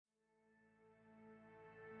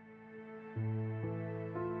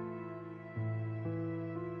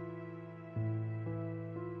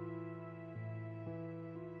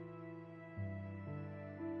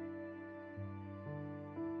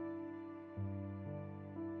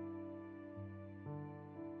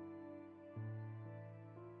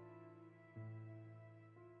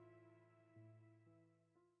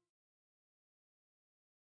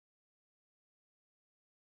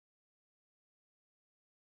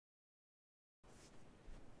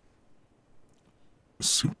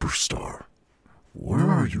Superstar, where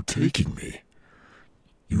are you taking me?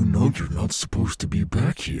 You know you're not supposed to be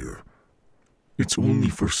back here. It's only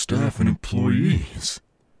for staff and employees.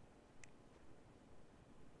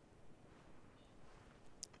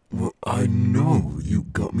 Well, I know you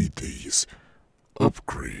got me these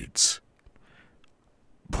upgrades,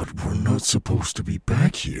 but we're not supposed to be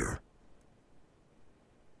back here.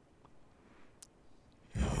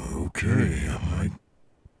 Okay, I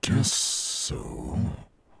guess so.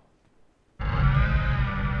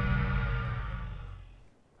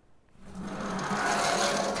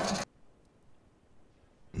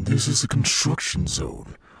 This is a construction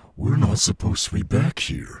zone. We're not supposed to be back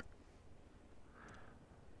here.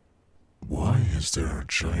 Why is there a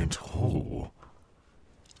giant hole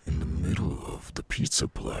in the middle of the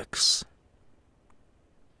pizzaplex?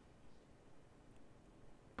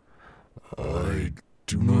 I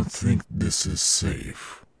do not think this is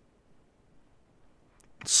safe.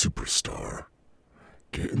 Superstar,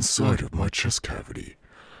 get inside of my chest cavity.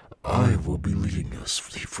 I will be leading us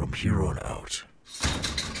from here on out.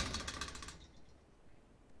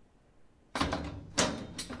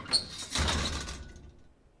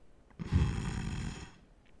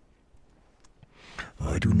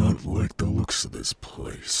 I do not like the looks of this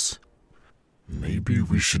place. Maybe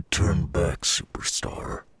we should turn back,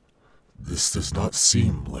 Superstar. This does not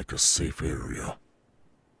seem like a safe area.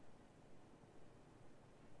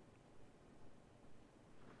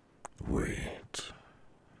 Wait.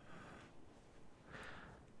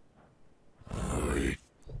 I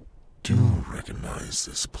do recognize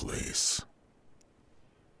this place.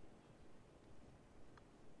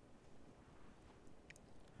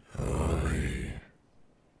 I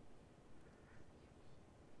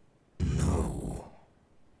know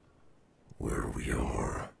where we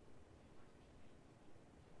are.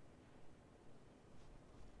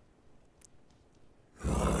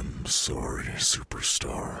 I'm sorry,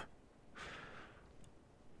 Superstar.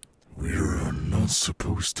 We're not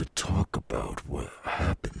supposed to talk about what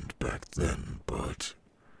happened back then, but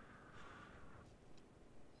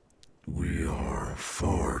we are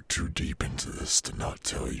far too deep into this to not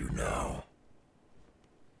tell you now.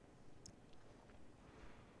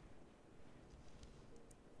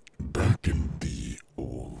 Back in the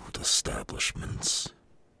old establishments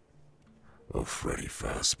of Freddy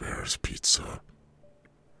Fazbear's Pizza,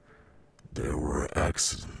 there were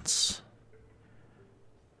accidents,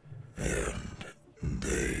 and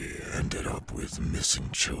they ended up with missing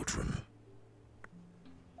children.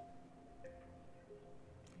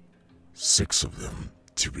 6 of them,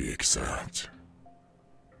 to be exact.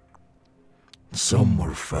 Some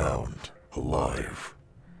were found alive.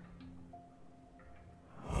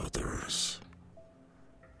 Others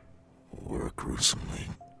were gruesomely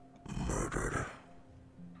murdered.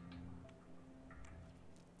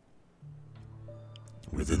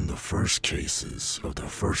 Within the first cases of the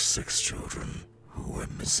first 6 children who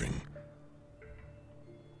went missing,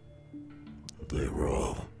 they were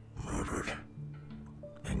all murdered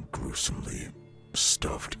and gruesomely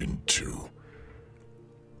stuffed into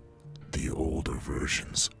the older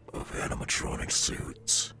versions of animatronic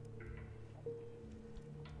suits.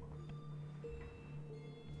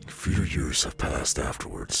 A few years have passed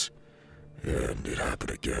afterwards, and it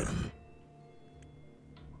happened again.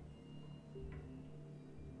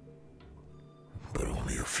 But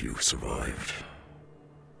only a few survived.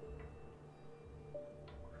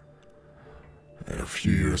 And a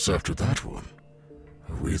few years after that one,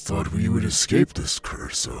 we thought we would escape this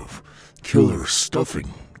curse of killers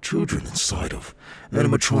stuffing children inside of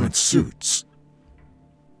animatronic suits.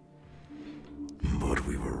 But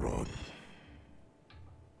we were wrong.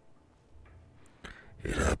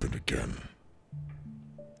 It happened again.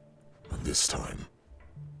 And this time,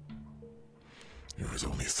 it was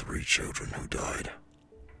only 3 children who died.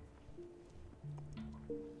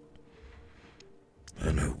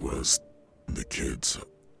 And it was the kids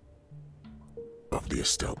of the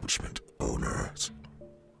establishment owners.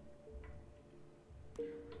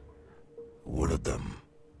 One of them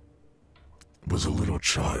was a little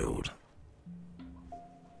child,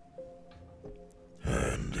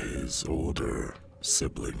 and his older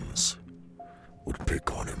siblings would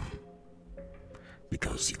pick on him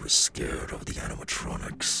because he was scared of the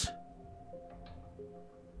animatronics.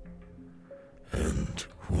 And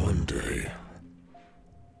one day,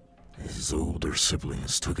 his older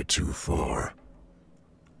siblings took it too far,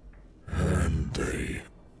 and they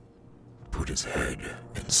put his head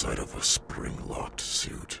inside of a spring-locked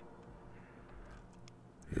suit.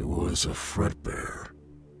 It was a Fredbear.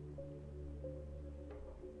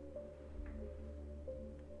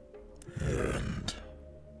 And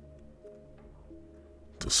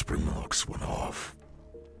spring locks went off,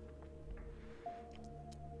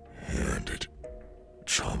 and it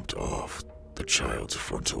chomped off the child's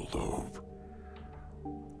frontal lobe,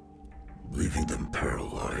 leaving them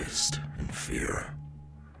paralyzed in fear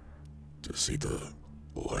to see the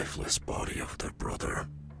lifeless body of their brother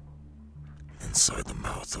inside the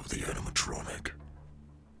mouth of the animatronic.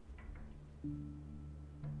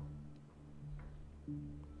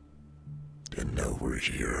 And now we're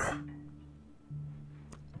here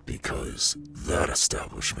because that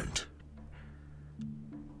establishment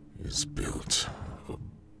is built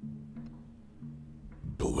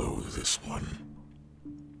below this one.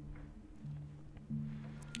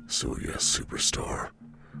 So yes, Superstar,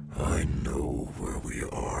 I know where we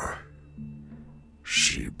are.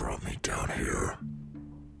 She brought me down here.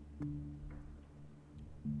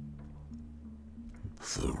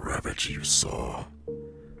 The rabbit you saw,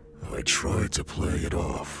 I tried to play it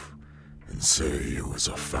off and say it was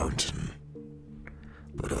a fountain,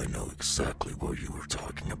 but I know exactly what you were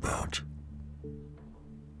talking about.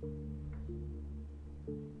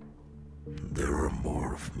 There are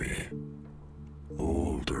more of me,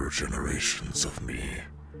 older generations of me,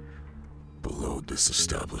 below this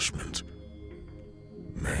establishment,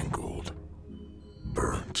 mangled,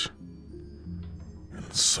 burnt,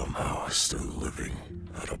 and somehow still living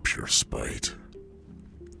out of pure spite.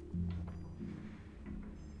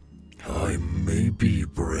 I may be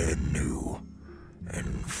brand new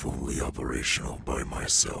and fully operational by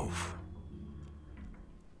myself,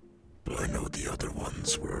 but I know the other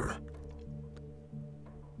ones were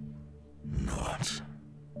not.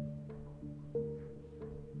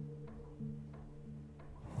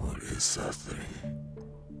 What is that thing?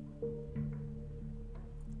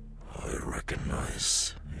 I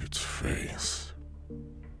recognize its face.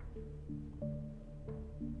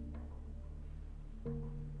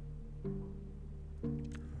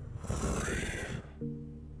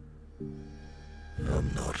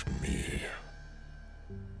 I'm not me.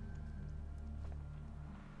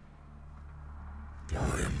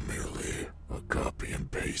 I am merely a copy and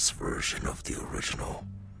paste version of the original.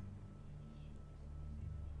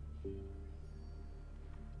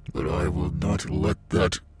 But I will not let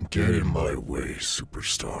that get in my way,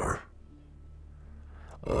 Superstar.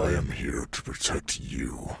 I am here to protect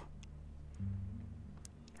you.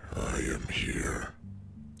 I am here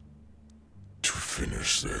to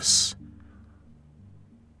finish this.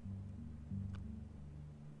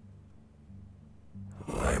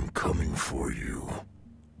 I am coming for you,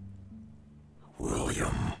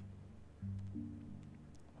 William.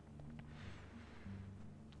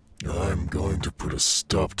 I'm going to put a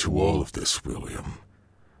stop to all of this, William,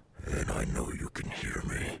 and I know you can hear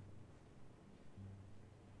me.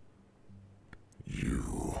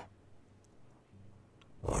 You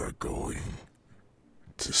are going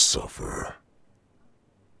to suffer.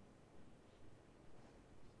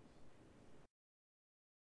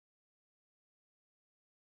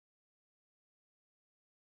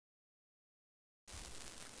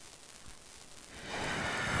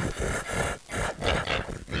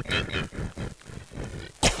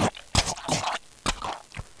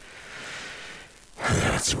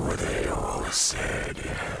 That's what they always said.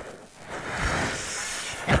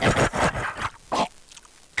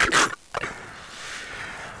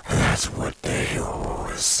 That's what they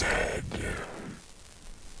always said.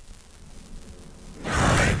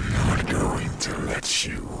 I'm not going to let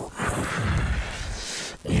you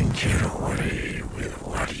get away with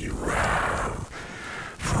what you have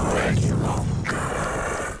for any longer.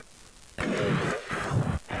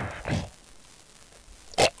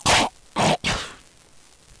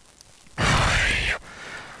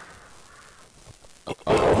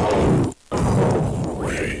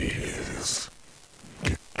 Always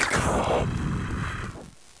come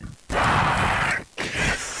back.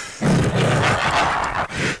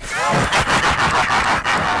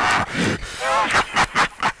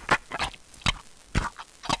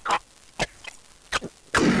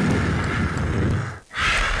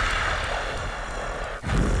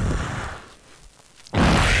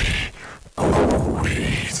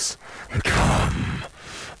 Always come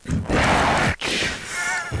back.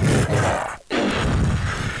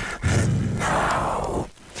 And now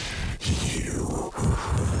you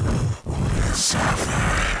will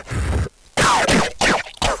suffer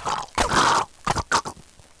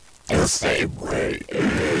the same way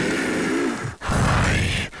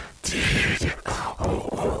I did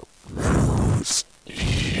all those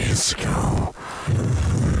years ago.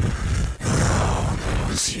 All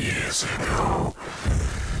those years ago,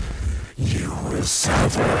 you will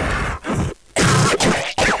suffer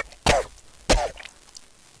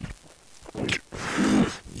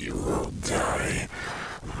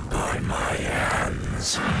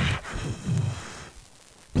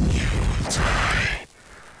die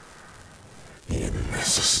in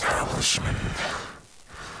this establishment.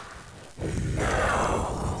 And now